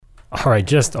All right,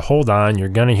 just hold on. You're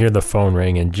going to hear the phone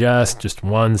ring in just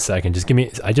 1 second. Just give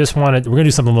me, we're going to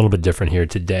do something a little bit different here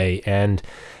today. And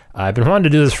I've been wanting to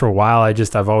do this for a while. I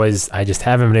just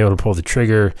haven't been able to pull the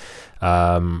trigger. It's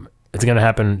going to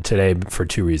happen today for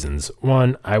two reasons.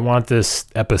 One, I want this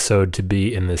episode to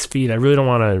be in this feed. I really don't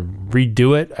want to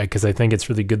redo it because I think it's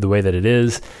really good the way that it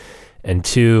is. And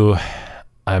two,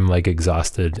 I'm like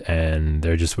exhausted and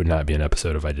there just would not be an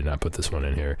episode if I did not put this one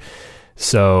in here.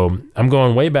 So I'm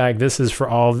going way back. This is for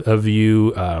all of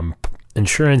you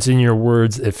insurance in your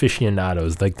words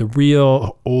aficionados, like the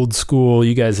real old school.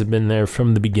 You guys have been there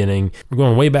from the beginning. We're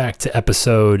going way back to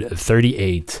episode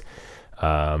 38.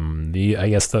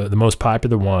 The most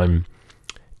popular one,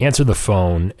 Answer the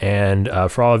Phone. And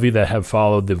for all of you that have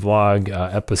followed the vlog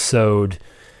episode,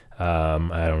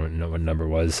 I don't know what number it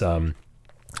was,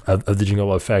 of the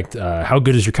Jingle Effect, how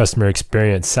good is your customer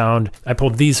experience sound? I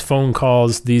pulled these phone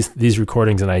calls, these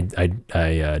recordings, and I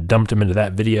dumped them into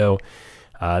that video.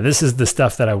 This is the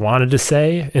stuff that I wanted to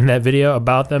say in that video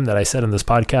about them that I said in this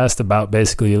podcast about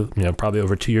basically, probably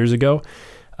over 2 years ago.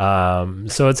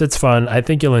 So it's fun. I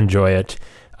think you'll enjoy it.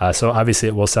 So obviously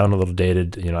it will sound a little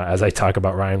dated, as I talk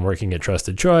about Ryan working at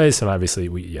Trusted Choice, and obviously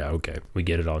we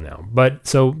get it all now. But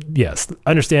so yes,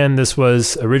 understand this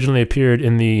was originally appeared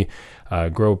in the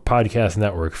Grow Podcast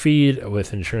Network feed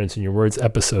with Insurance in Your Words,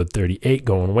 episode 38,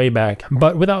 going way back.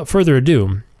 But without further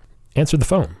ado, answer the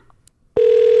phone.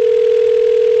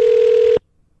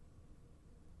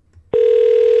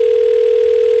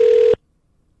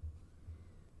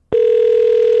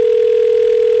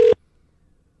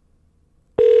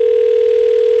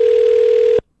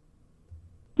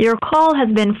 Your call has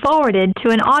been forwarded to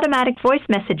an automatic voice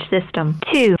message system.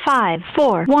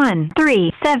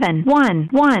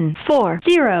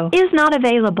 25413711140 is not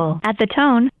available. At the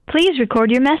tone, please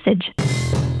record your message.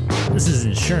 This is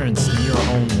insurance in your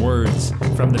own words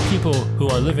from the people who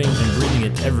are living and breathing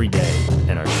it every day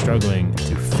and are struggling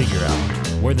to figure out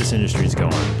where this industry is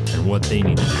going and what they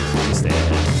need to do to stay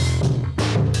ahead.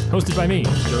 Hosted by me,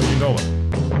 Joe Giangola.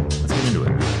 Let's get into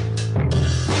it.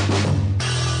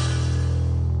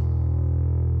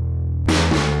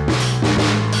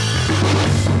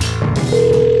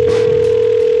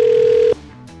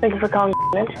 Thank you for calling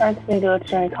Insurance. I need to let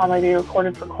you know your call may be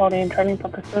recorded for quality and training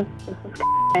purposes. This is Can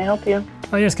I help you?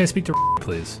 Oh, yes. Can I speak to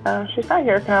please? She's not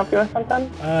here. Can I help you with something?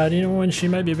 Do you know when she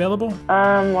might be available?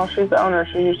 Well, she's the owner.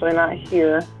 She's usually not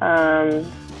here. I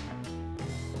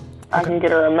can get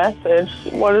her a message.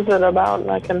 What is it about?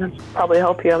 I can probably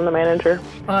help you. I'm the manager.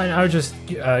 I was just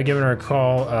giving her a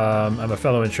call. I'm a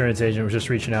fellow insurance agent. Was just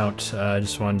reaching out. I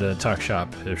just wanted to talk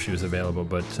shop if she was available,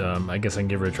 but I guess I can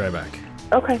give her a try back.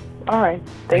 Okay. All right.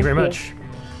 Thank you very much.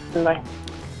 Bye.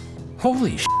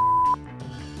 Holy sh**.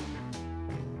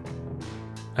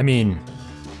 I mean,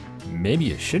 maybe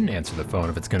you shouldn't answer the phone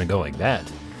if it's going to go like that.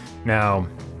 Now,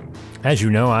 as you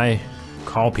know, I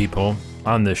call people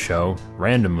on this show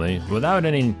randomly without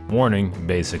any warning,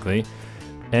 basically.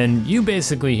 And you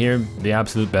basically hear the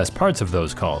absolute best parts of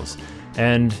those calls.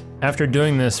 And after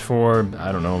doing this for,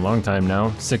 I don't know, a long time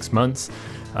now, 6 months,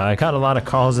 I got a lot of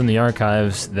calls in the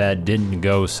archives that didn't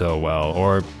go so well.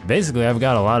 Or basically, I've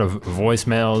got a lot of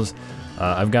voicemails.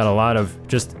 I've got a lot of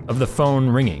the phone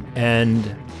ringing.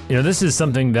 And, this is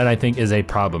something that I think is a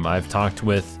problem. I've talked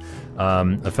with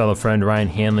a fellow friend, Ryan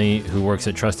Hanley, who works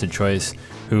at Trusted Choice,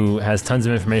 who has tons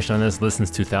of information on this,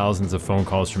 listens to thousands of phone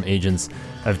calls from agents.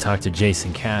 I've talked to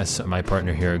Jason Cass, my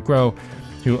partner here at Grow,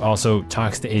 who also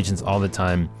talks to agents all the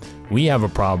time. We have a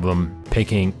problem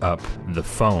picking up the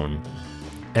phone.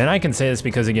 And I can say this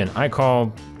because, again, I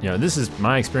call, this is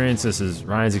my experience, this is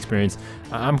Ryan's experience.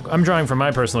 I'm drawing from my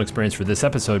personal experience for this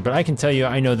episode, but I can tell you,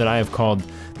 I know that I have called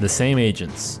the same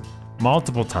agents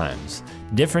multiple times,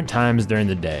 different times during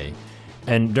the day,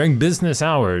 and during business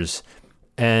hours,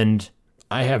 and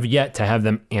I have yet to have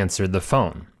them answer the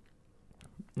phone.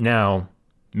 Now,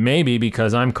 maybe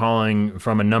because I'm calling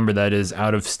from a number that is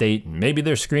out of state, maybe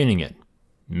they're screening it,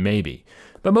 maybe.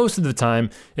 But most of the time,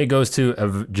 it goes to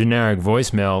a generic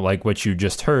voicemail like what you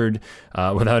just heard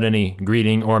without any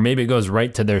greeting, or maybe it goes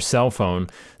right to their cell phone.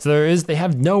 So they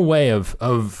have no way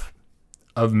of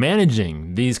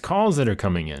managing these calls that are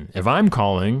coming in. If I'm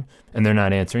calling and they're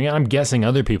not answering it, I'm guessing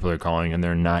other people are calling and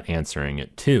they're not answering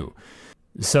it too.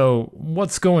 So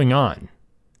what's going on?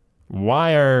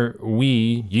 Why are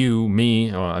we, you,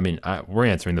 me, we're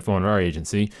answering the phone at our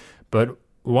agency, but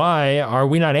why are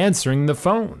we not answering the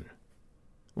phone?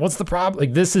 What's the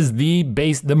problem? This is the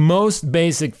most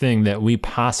basic thing that we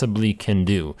possibly can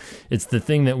do. It's the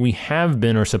thing that we have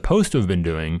been or supposed to have been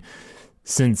doing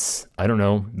since, I don't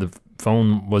know, the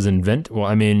phone was invented. Well,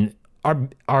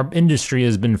 our industry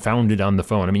has been founded on the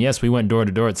phone. I mean, yes, we went door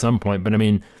to door at some point, but I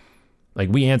mean, like,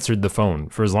 we answered the phone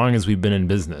for as long as we've been in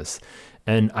business.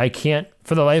 And I can't,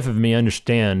 for the life of me,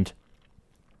 understand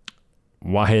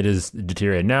why it is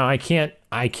deteriorated. Now, I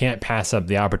can't pass up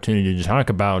the opportunity to talk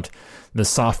about the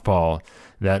softball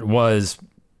that was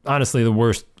honestly the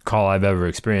worst call I've ever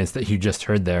experienced that you just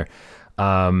heard there.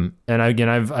 And again,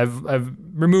 I've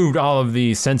removed all of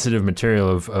the sensitive material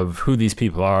of who these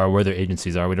people are, where their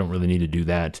agencies are. We don't really need to do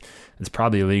that. It's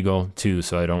probably illegal too,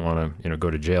 so I don't want to,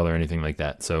 go to jail or anything like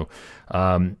that. So,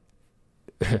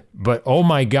 but oh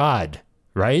my God,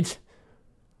 right?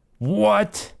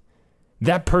 What?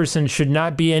 That person should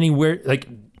not be anywhere like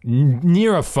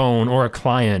near a phone or a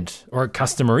client or a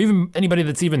customer, or even anybody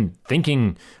that's even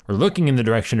thinking or looking in the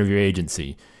direction of your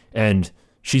agency. And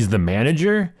she's the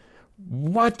manager?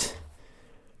 What?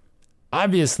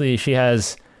 Obviously, she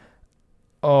has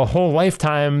a whole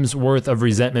lifetime's worth of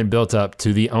resentment built up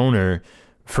to the owner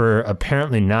for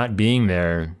apparently not being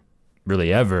there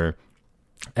really ever.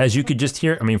 As you could just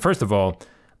hear, I mean, first of all,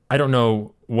 I don't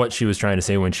know what she was trying to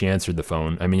say when she answered the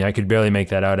phone. I mean, I could barely make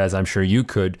that out, as I'm sure you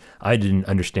could. I didn't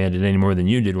understand it any more than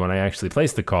you did when I actually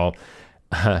placed the call.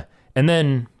 And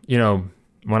then,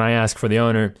 when I ask for the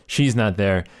owner, she's not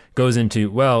there, goes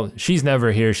into, well, she's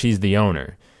never here, she's the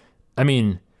owner. I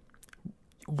mean,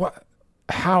 what?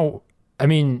 How? I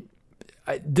mean,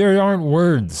 there aren't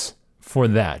words for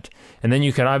that. And then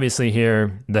you could obviously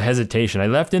hear the hesitation.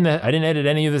 I didn't edit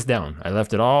any of this down. I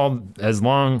left it all as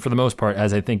long, for the most part,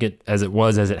 as I think as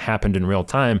it happened in real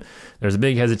time. There's a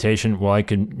big hesitation. Well, I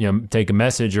could, take a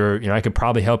message, or, I could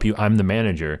probably help you. I'm the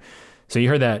manager. So you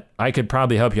heard that. I could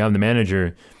probably help you. I'm the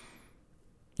manager.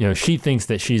 She thinks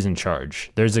that she's in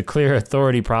charge. There's a clear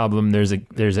authority problem. There's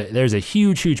a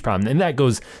huge problem. And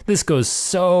this goes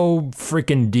so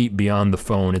freaking deep beyond the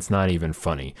phone. It's not even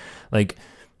funny. Like,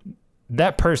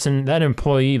 that person, that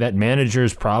employee, that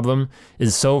manager's problem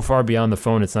is so far beyond the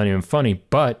phone, it's not even funny.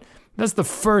 But that's the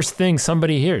first thing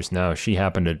somebody hears. Now, she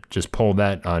happened to just pull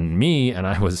that on me, and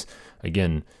I was,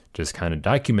 again, just kind of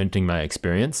documenting my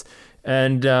experience.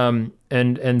 And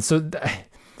so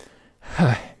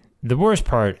the worst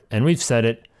part, and we've said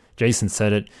it, Jason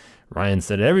said it, Ryan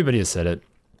said it, everybody has said it,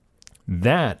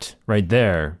 that right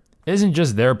there isn't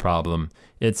just their problem,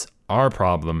 it's our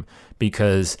problem,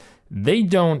 because they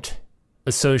don't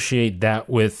associate that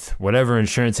with whatever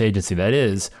insurance agency that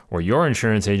is, or your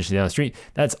insurance agency down the street.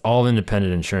 That's all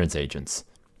independent insurance agents.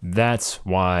 That's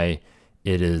why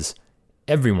it is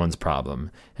everyone's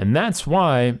problem. And that's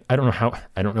why I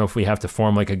don't know if we have to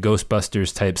form like a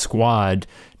Ghostbusters type squad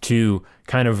to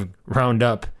kind of round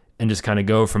up and just kind of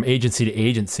go from agency to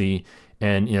agency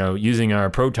and, using our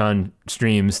proton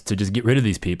streams to just get rid of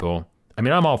these people. I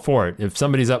mean, I'm all for it. If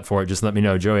somebody's up for it, just let me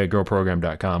know,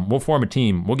 joey@growprogram.com. We'll form a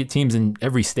team. We'll get teams in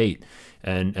every state,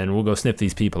 and we'll go sniff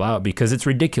these people out, because it's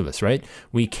ridiculous, right?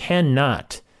 We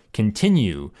cannot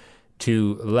continue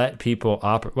to let people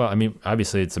operate. Well, I mean,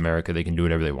 obviously it's America. They can do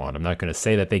whatever they want. I'm not going to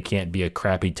say that they can't be a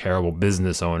crappy, terrible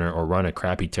business owner or run a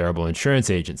crappy, terrible insurance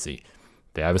agency.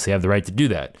 They obviously have the right to do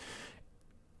that.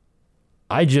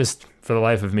 I just, for the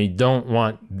life of me, don't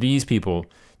want these people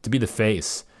to be the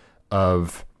face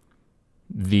of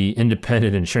the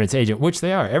independent insurance agent, which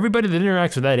they are. Everybody that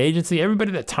interacts with that agency,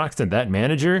 everybody that talks to that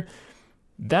manager,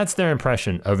 that's their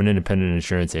impression of an independent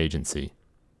insurance agency.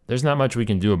 There's not much we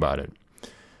can do about it.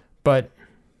 But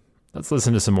let's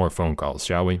listen to some more phone calls,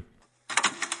 shall we?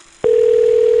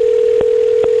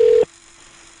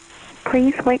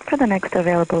 Please wait for the next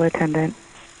available attendant.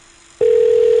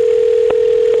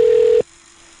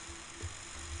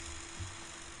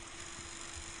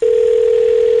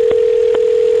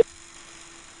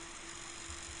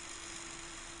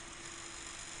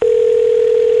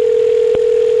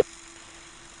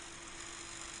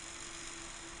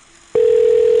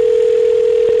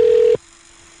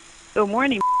 Good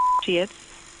morning, Chiets.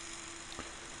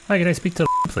 Hi, can I speak to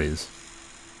please?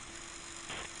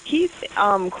 He's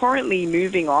currently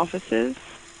moving offices,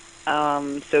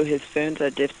 so his phones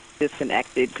are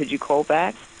disconnected. Could you call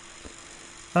back?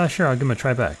 Sure, I'll give him a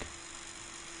try back.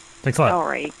 Thanks a lot. All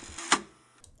right.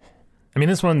 I mean,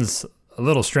 this one's a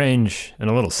little strange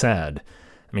and a little sad.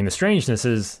 I mean, the strangeness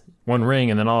is one ring,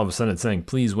 and then all of a sudden it's saying,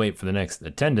 please wait for the next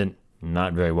attendant.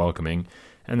 Not very welcoming.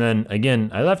 And then, again,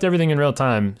 I left everything in real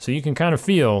time, so you can kind of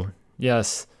feel,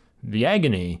 yes, the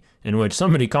agony in which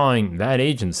somebody calling that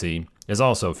agency is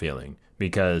also feeling.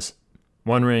 Because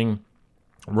one ring,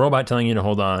 a robot telling you to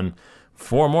hold on,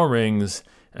 4 more rings,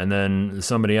 and then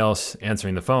somebody else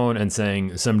answering the phone and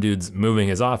saying some dude's moving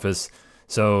his office,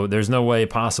 so there's no way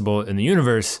possible in the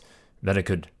universe that it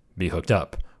could be hooked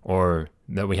up. or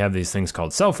that we have these things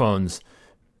called cell phones,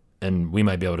 and we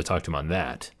might be able to talk to him on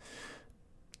that.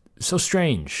 So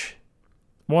strange.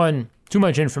 One, too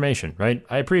much information, right?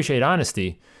 I appreciate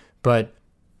honesty, but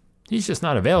he's just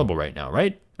not available right now,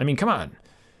 right? I mean, come on.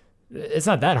 It's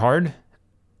not that hard.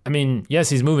 I mean, yes,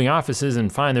 he's moving offices,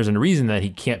 and fine, there's a reason that he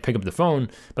can't pick up the phone,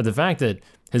 but the fact that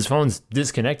his phone's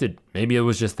disconnected, maybe it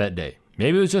was just that day.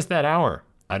 Maybe it was just that hour.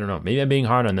 I don't know. Maybe I'm being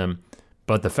hard on them.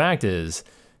 But the fact is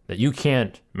that you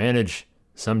can't manage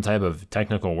some type of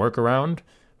technical workaround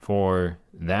for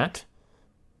that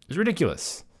is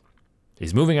ridiculous.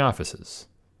 He's moving offices.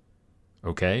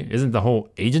 Okay? Isn't the whole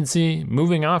agency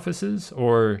moving offices?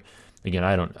 Or, again,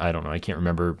 I don't know. I can't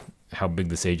remember how big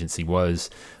this agency was.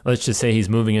 Let's just say he's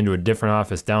moving into a different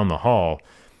office down the hall.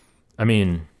 I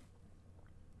mean,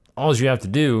 all you have to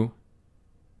do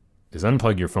is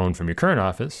unplug your phone from your current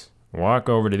office, walk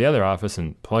over to the other office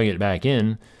and plug it back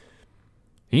in.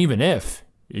 Even if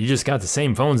you just got the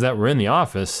same phones that were in the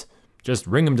office, just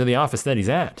ring them to the office that he's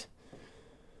at.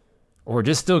 Or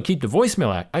just still keep the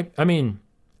voicemail. I mean,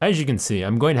 as you can see,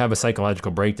 I'm going to have a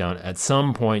psychological breakdown at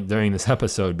some point during this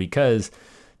episode because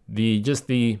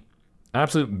the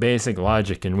absolute basic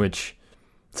logic in which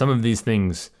some of these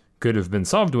things could have been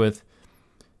solved with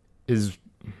is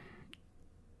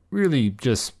really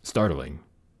just startling.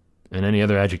 And any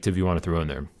other adjective you want to throw in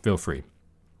there, feel free.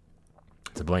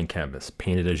 It's a blank canvas.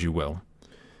 Paint it as you will.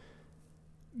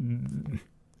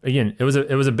 Again, it was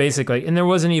a basic, like, and there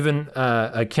wasn't even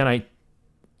I'm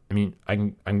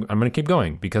going to keep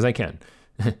going because I can.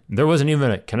 There wasn't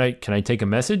even can I take a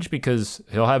message, because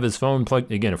he'll have his phone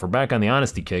plugged. Again, if we're back on the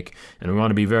honesty kick and we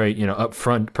want to be very,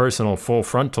 upfront, personal, full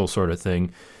frontal sort of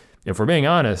thing, if we're being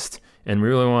honest and we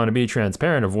really want to be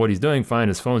transparent of what he's doing, fine,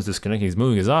 his phone's disconnecting, he's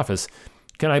moving his office.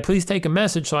 Can I please take a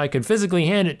message so I can physically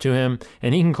hand it to him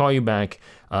and he can call you back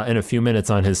in a few minutes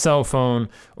on his cell phone,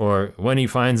 or when he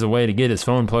finds a way to get his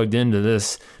phone plugged into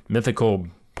this mythical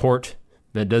port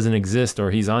that doesn't exist,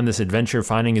 or he's on this adventure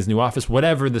finding his new office,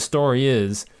 whatever the story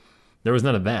is. There was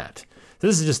none of that.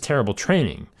 This is just terrible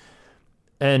training.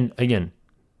 And again,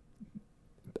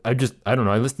 I don't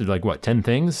know, I listed 10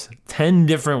 things, 10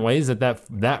 different ways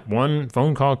that one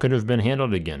phone call could have been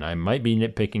handled. Again, I might be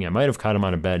nitpicking. I might have caught him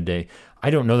on a bad day. I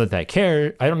don't know that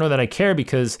I care,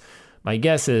 because my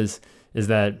guess is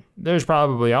that there's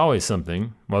probably always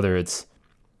something, whether it's,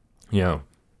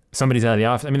 somebody's out of the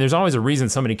office. I mean, there's always a reason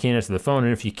somebody can't answer the phone.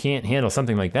 And if you can't handle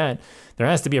something like that, there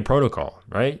has to be a protocol,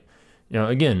 right?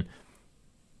 Again,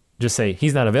 just say,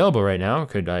 he's not available right now.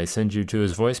 Could I send you to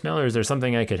his voicemail? Or is there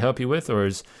something I could help you with? Or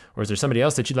is there somebody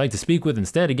else that you'd like to speak with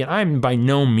instead? Again, I'm by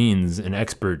no means an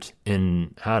expert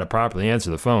in how to properly answer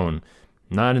the phone.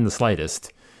 Not in the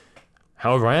slightest.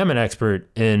 However, I am an expert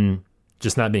in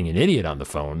just not being an idiot on the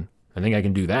phone. I think I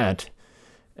can do that.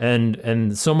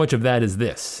 And so much of that is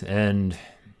this. And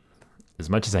as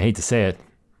much as I hate to say it,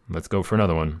 let's go for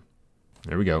another one.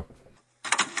 There we go.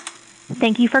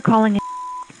 Thank you for calling.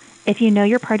 If you know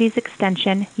your party's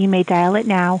extension, you may dial it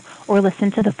now or listen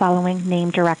to the following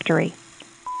name directory.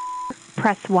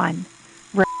 Press 1.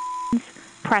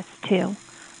 Press 2.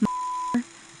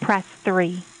 Press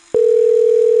 3.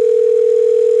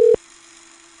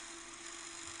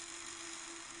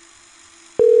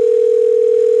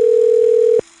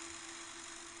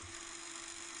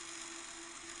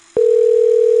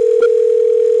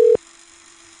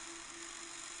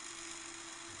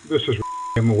 This is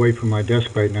I'm away from my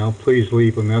desk right now. Please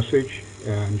leave a message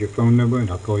and your phone number, and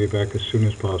I'll call you back as soon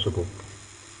as possible.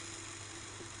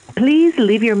 Please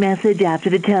leave your message after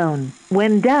the tone.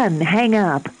 When done, hang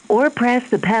up or press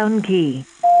the pound key.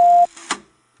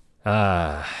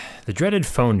 The dreaded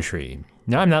phone tree.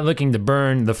 Now, I'm not looking to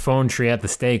burn the phone tree at the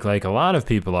stake like a lot of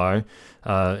people are.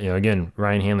 Again,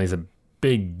 Ryan Hanley's a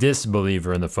big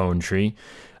disbeliever in the phone tree.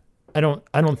 I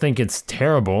don't think it's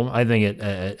terrible. I think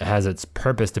it has its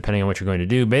purpose depending on what you're going to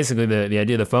do. Basically, the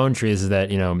idea of the phone tree is that,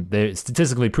 they're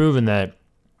statistically proven that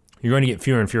you're going to get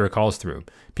fewer and fewer calls through.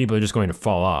 People are just going to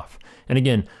fall off. And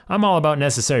again, I'm all about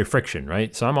necessary friction,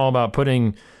 right? So I'm all about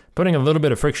putting a little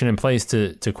bit of friction in place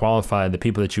to qualify the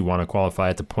people that you want to qualify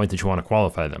at the point that you want to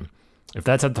qualify them. If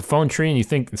that's at the phone tree and you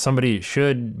think somebody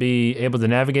should be able to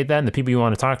navigate that and the people you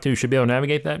want to talk to should be able to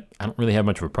navigate that, I don't really have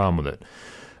much of a problem with it.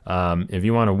 If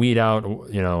you want to weed out,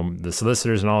 the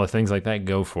solicitors and all the things like that,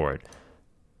 go for it.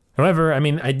 However,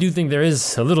 I do think there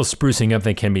is a little sprucing up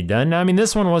that can be done. Now,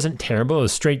 this one wasn't terrible. It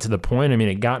was straight to the point.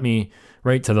 It got me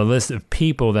right to the list of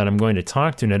people that I'm going to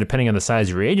talk to. Now, depending on the size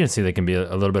of your agency, that can be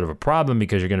a little bit of a problem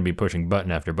because you're going to be pushing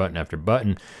button after button after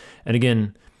button. And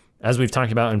again, as we've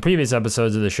talked about in previous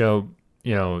episodes of the show,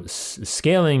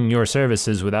 scaling your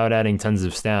services without adding tons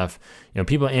of staff,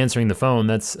 people answering the phone,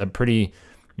 that's a pretty,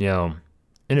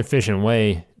 inefficient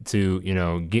way to,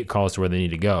 get calls to where they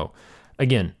need to go.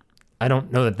 Again, I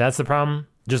don't know that that's the problem.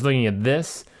 Just looking at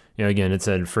this, again, it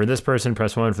said for this person,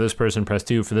 press 1, for this person, press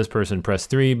 2, for this person, press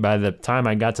 3. By the time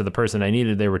I got to the person I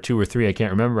needed, there were 2 or 3. I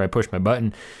can't remember. I pushed my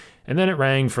button. And then it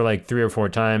rang for like 3 or 4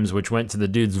 times, which went to the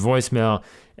dude's voicemail.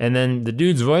 And then the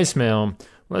dude's voicemail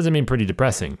was, pretty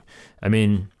depressing.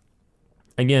 Again,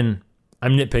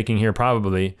 I'm nitpicking here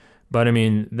probably, but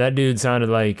that dude sounded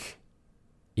like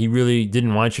he really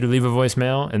didn't want you to leave a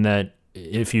voicemail, and that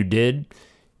if you did,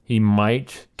 he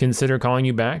might consider calling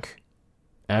you back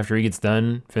after he gets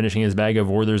done finishing his bag of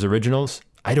Werther's Originals.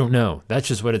 I don't know. That's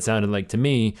just what it sounded like to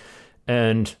me.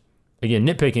 And again,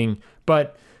 nitpicking,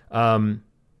 but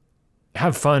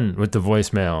have fun with the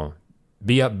voicemail.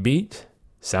 Be upbeat.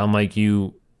 Sound like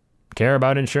you care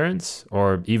about insurance,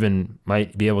 or even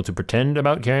might be able to pretend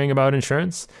about caring about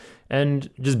insurance, and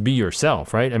just be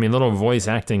yourself, right? Little voice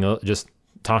acting, just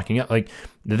talking up. Like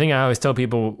the thing I always tell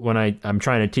people when I'm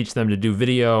trying to teach them to do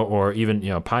video or even,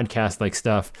 podcast like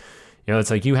stuff, it's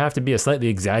like you have to be a slightly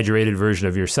exaggerated version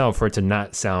of yourself for it to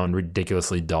not sound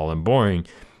ridiculously dull and boring.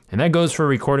 And that goes for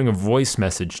recording a voice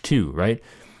message too, right?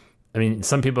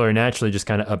 Some people are naturally just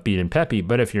kind of upbeat and peppy,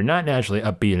 but if you're not naturally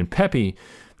upbeat and peppy,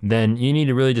 then you need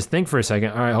to really just think for a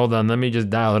second. All right, hold on. Let me just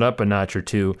dial it up a notch or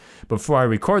 2 before I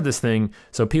record this thing,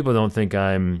 so people don't think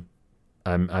I'm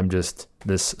just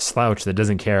this slouch that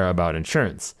doesn't care about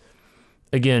insurance.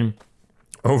 Again,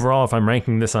 overall, if I'm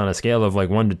ranking this on a scale of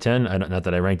like 1 to 10, not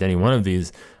that I ranked any one of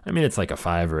these. It's like a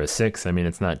 5 or a 6.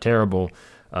 It's not terrible.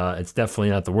 It's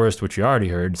definitely not the worst, which you already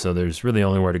heard. So there's really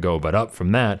only where to go but up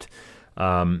from that.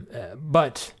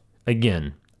 But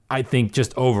again, I think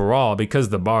just overall, because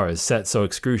the bar is set so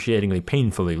excruciatingly,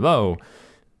 painfully low,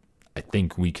 I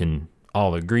think we can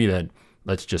all agree that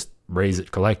let's just raise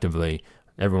it collectively.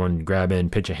 Everyone grab in,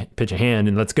 pitch a hand,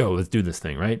 and let's go. Let's do this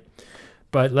thing, right?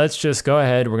 But let's just go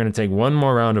ahead. We're going to take one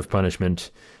more round of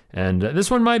punishment. And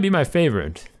this one might be my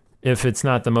favorite. If it's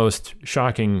not the most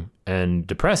shocking and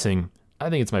depressing, I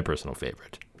think it's my personal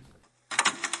favorite.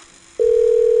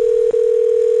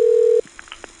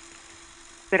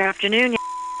 Good afternoon.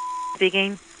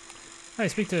 Speaking. Hi,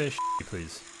 speak to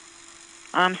please.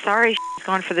 I'm sorry, she's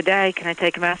gone for the day. Can I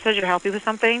take a message or help you with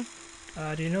something?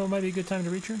 Do you know it might be a good time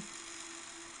to reach her?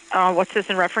 What's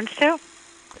this in reference to?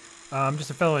 I'm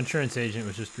just a fellow insurance agent.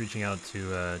 Was just reaching out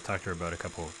to talk to her about a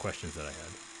couple of questions that I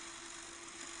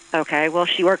had. Okay, well,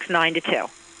 she works 9 to 2,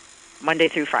 Monday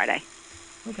through Friday.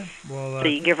 Okay, well... so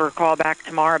you can give her a call back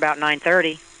tomorrow about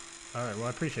 9:30. All right, well, I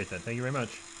appreciate that. Thank you very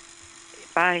much.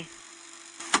 Bye.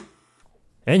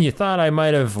 And you thought I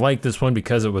might have liked this one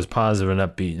because it was positive and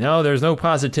upbeat. No, there's no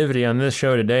positivity on this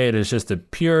show today. It is just a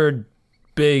pure,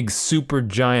 big, super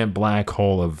giant black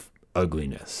hole of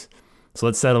ugliness. So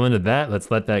let's settle into that.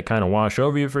 Let's let that kind of wash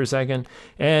over you for a second.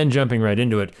 And jumping right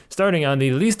into it, starting on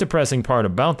the least depressing part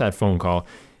about that phone call,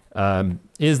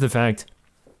 is the fact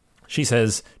she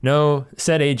says, no,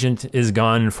 said agent is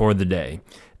gone for the day.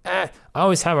 I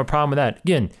always have a problem with that.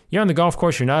 Again, you're on the golf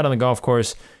course, you're not on the golf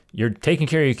course. You're taking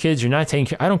care of your kids. You're not taking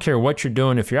care. I don't care what you're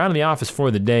doing. If you're out of the office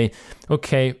for the day,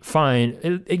 okay, fine.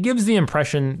 It gives the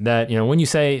impression that, when you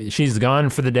say she's gone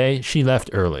for the day, she left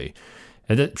early.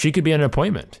 And that she could be on an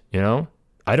appointment,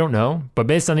 I don't know. But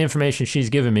based on the information she's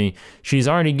given me, she's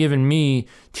already given me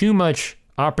too much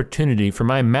opportunity for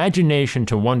my imagination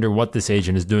to wonder what this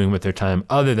agent is doing with their time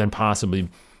other than possibly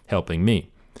helping me.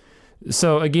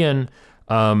 So again,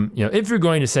 if you're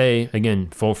going to say, again,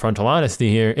 full frontal honesty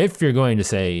here, if you're going to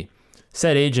say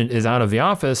said agent is out of the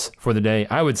office for the day,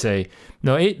 I would say,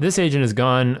 no, this agent is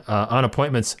gone on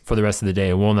appointments for the rest of the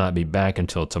day and will not be back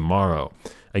until tomorrow.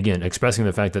 Again, expressing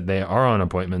the fact that they are on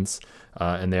appointments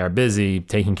and they are busy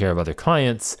taking care of other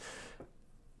clients.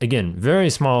 Again,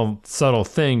 very small, subtle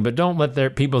thing, but don't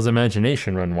let people's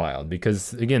imagination run wild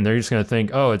because, again, they're just going to think,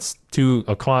 oh, it's 2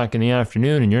 o'clock in the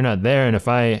afternoon and you're not there, and if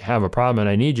I have a problem and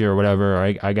I need you or whatever, or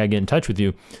I got to get in touch with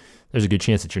you, there's a good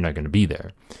chance that you're not going to be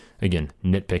there. Again,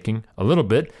 nitpicking a little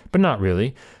bit, but not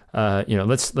really.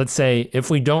 Let's say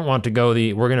if we don't want to go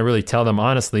we're going to really tell them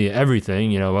honestly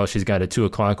everything, well, she's got a 2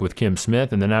 o'clock with Kim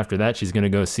Smith, and then after that, she's going to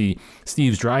go see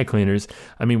Steve's Dry Cleaners.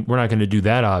 We're not going to do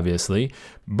that, obviously,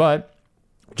 but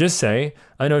just say,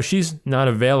 I know she's not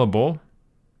available,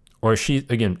 or she,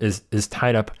 again, is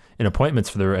tied up in appointments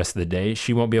for the rest of the day.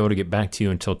 She won't be able to get back to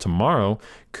you until tomorrow.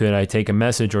 Could I take a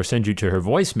message or send you to her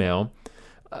voicemail?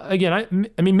 Again,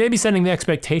 maybe setting the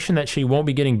expectation that she won't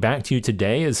be getting back to you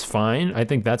today is fine. I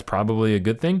think that's probably a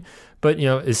good thing. But,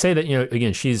 say that,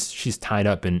 again, she's tied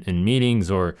up in meetings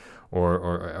or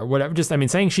or whatever. Just, I mean,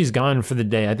 saying she's gone for the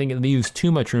day, I think it leaves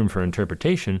too much room for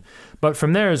interpretation. But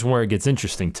from there is where it gets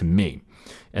interesting to me.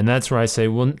 And that's where I say,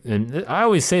 well, and I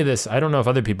always say this, I don't know if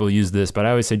other people use this, but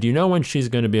I always say, do you know when she's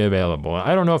going to be available?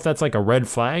 I don't know if that's like a red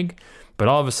flag, but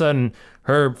all of a sudden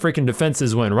her freaking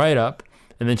defenses went right up.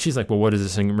 And then she's like, well, what is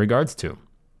this in regards to?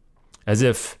 As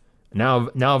if now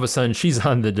all of a sudden she's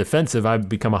on the defensive, I've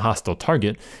become a hostile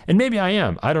target. And maybe I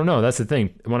am. I don't know. That's the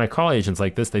thing. When I call agents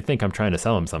like this, they think I'm trying to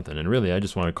sell them something. And really, I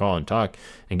just want to call and talk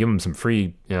and give them some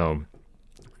free,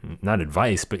 not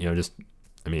advice, but, just,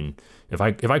 I mean, if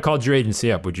I called your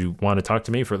agency up, would you want to talk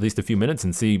to me for at least a few minutes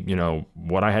and see,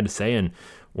 what I had to say and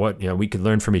what, we could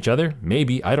learn from each other?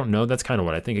 Maybe. I don't know. That's kind of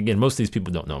what I think. Again, most of these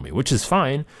people don't know me, which is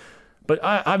fine. But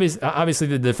obviously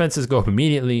the defenses go up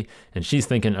immediately, and she's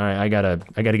thinking, all right, I gotta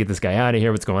get this guy out of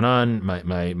here. What's going on? My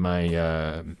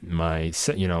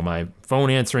phone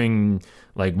answering,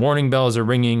 like, warning bells are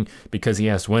ringing because he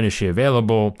asked when is she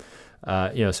available.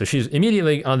 So she's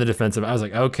immediately on the defensive. I was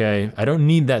like, okay, I don't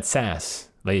need that sass,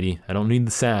 lady. I don't need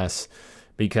the sass,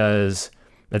 because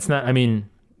that's not. I mean,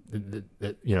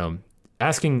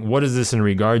 asking what is this in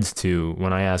regards to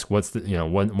when I ask what's the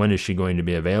when is she going to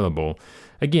be available?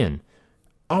 Again,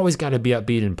 always got to be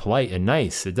upbeat and polite and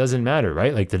nice. It doesn't matter,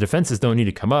 right? Like, the defenses don't need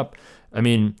to come up. I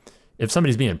mean, if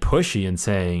somebody's being pushy and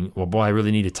saying, well, boy, I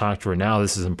really need to talk to her now.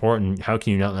 This is important. How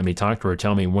can you not let me talk to her?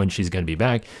 Tell me when she's going to be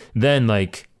back. Then,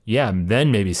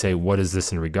 then maybe say, what is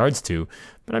this in regards to?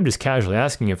 But I'm just casually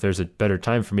asking if there's a better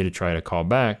time for me to try to call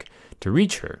back to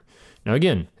reach her. Now,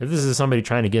 again, if this is somebody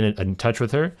trying to get in touch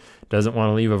with her, doesn't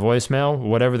want to leave a voicemail,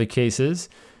 whatever the case is,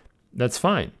 that's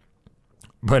fine.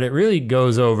 But it really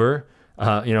goes over,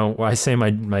 I say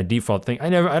my default thing. I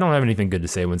don't have anything good to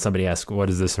say when somebody asks, what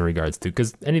is this in regards to?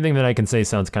 Because anything that I can say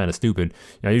sounds kind of stupid.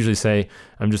 I usually say,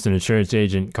 I'm just an insurance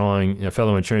agent calling, a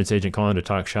fellow insurance agent calling to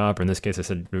talk shop. Or in this case, I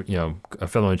said, a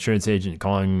fellow insurance agent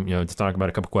calling, to talk about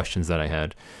a couple questions that I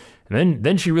had. And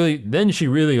then she really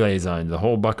lays on the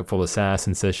whole bucket full of sass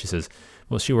and she says,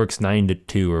 well, she works 9 to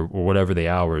 2 or whatever the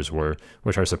hours were,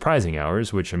 which are surprising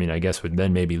hours, which, I mean, I guess would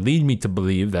then maybe lead me to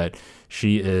believe that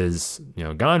she is,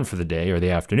 gone for the day or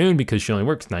the afternoon because she only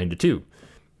works 9 to 2.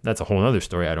 That's a whole other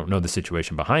story. I don't know the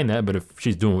situation behind that, but if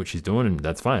she's doing what she's doing, and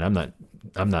that's fine. I'm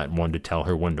not one to tell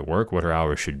her when to work, what her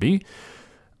hours should be.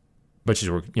 But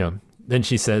she's then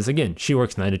she says, again, she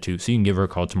works 9 to 2, so you can give her a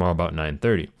call tomorrow about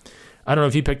 9:30. I don't know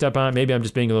if you picked up on it. Maybe I'm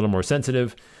just being a little more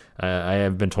sensitive. I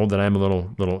have been told that I'm a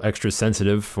little extra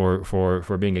sensitive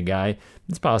for being a guy.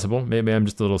 It's possible. Maybe I'm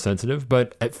just a little sensitive,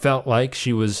 but it felt like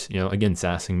she was, again,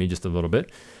 sassing me just a little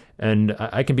bit. And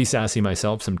I can be sassy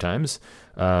myself sometimes.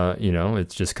 It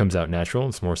just comes out natural.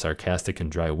 It's more sarcastic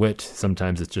and dry wit.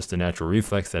 Sometimes it's just a natural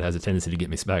reflex that has a tendency to get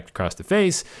me smacked across the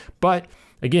face. But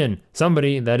again,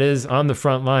 somebody that is on the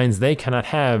front lines, they cannot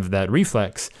have that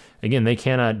reflex. Again, they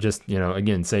cannot just,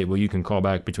 say, well, you can call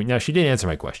back between. Now, she did answer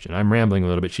my question. I'm rambling a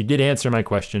little bit. She did answer my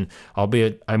question,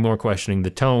 albeit I'm more questioning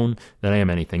the tone than I am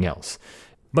anything else.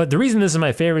 But the reason this is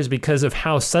my favorite is because of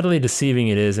how subtly deceiving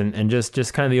it is and just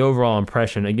kind of the overall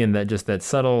impression. Again, that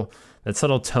subtle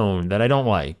tone that I don't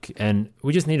like. And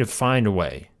we just need to find a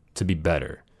way to be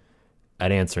better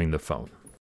at answering the phone.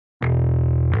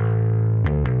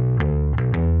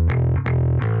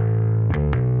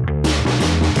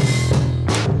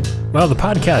 Well, the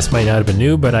podcast might not have been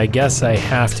new, but I guess I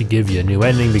have to give you a new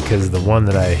ending because the one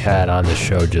that I had on the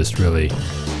show just really,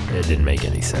 it didn't make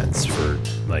any sense for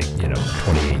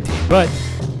 2018. But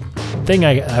thing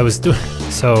I was doing,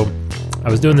 so I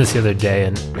was doing this the other day,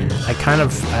 and I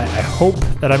hope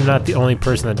that I'm not the only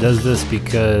person that does this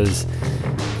because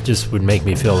it just would make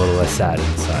me feel a little less sad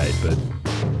inside. But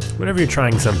whenever you're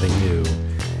trying something new,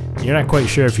 you're not quite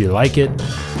sure if you like it.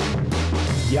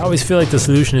 You always feel like the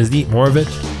solution is to eat more of it.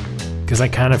 Because I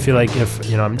kind of feel like if,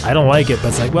 I don't like it, but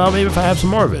it's like, well, maybe if I have some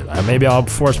more of it, maybe I'll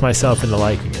force myself into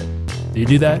liking it. Do you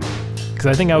do that? Because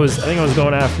I think I was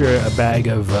going after a bag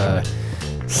of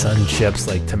Sun chips,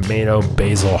 like tomato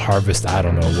basil harvest. I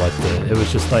don't know what it was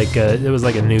just like. It was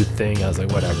like a new thing. I was like,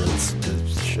 whatever.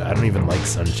 I don't even like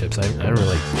Sun chips. I don't really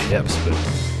like chips, but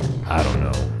I don't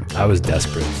know. I was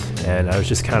desperate, and I was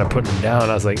just kind of putting them down.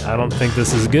 I was like, I don't think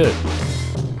this is good,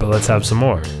 but let's have some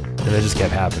more. And it just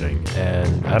kept happening.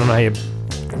 And I don't know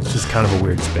it's just kind of a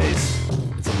weird space.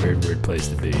 It's a weird place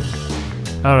to be.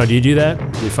 I don't know, do you do that?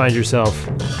 Do you find yourself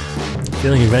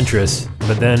feeling adventurous,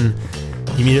 but then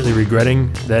immediately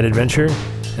regretting that adventure,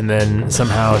 and then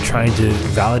somehow trying to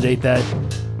validate that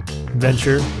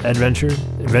adventurous,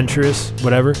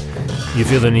 whatever? You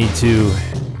feel the need to,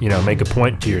 make a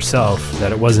point to yourself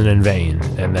that it wasn't in vain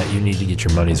and that you need to get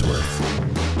your money's worth.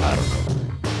 I don't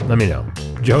know. Let me know.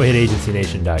 Joey at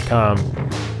AgencyNation.com.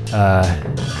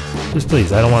 just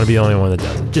please, I don't want to be the only one that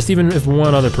does it. Just even if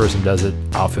one other person does it,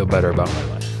 I'll feel better about my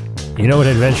life. You know what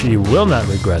adventure you will not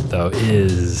regret, though,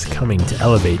 is coming to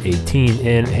Elevate 18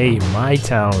 in, my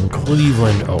town,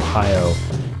 Cleveland, Ohio.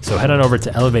 So head on over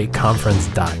to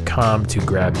elevateconference.com to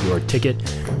grab your ticket.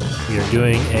 We are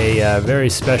doing a very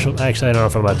special, actually, I don't know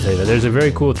if I'm allowed to say that. There's a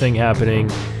very cool thing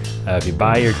happening. If you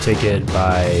buy your ticket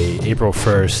by April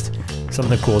 1st,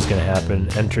 something cool is going to happen.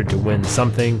 Enter to win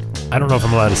something. I don't know if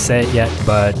I'm allowed to say it yet,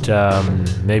 but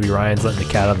maybe Ryan's letting the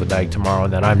cat out of the bag tomorrow,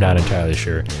 and then I'm not entirely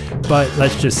sure. But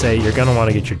let's just say you're going to want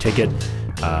to get your ticket.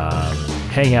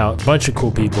 Hang out, bunch of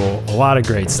cool people, a lot of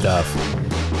great stuff.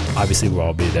 Obviously, we'll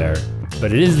all be there.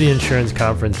 But it is the insurance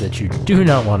conference that you do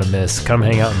not want to miss. Come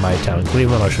hang out in my town,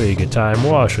 Cleveland. I'll show you a good time.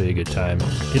 We'll all show you a good time.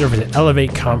 Get over to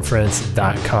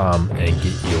elevateconference.com and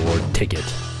get your ticket,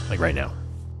 like right now.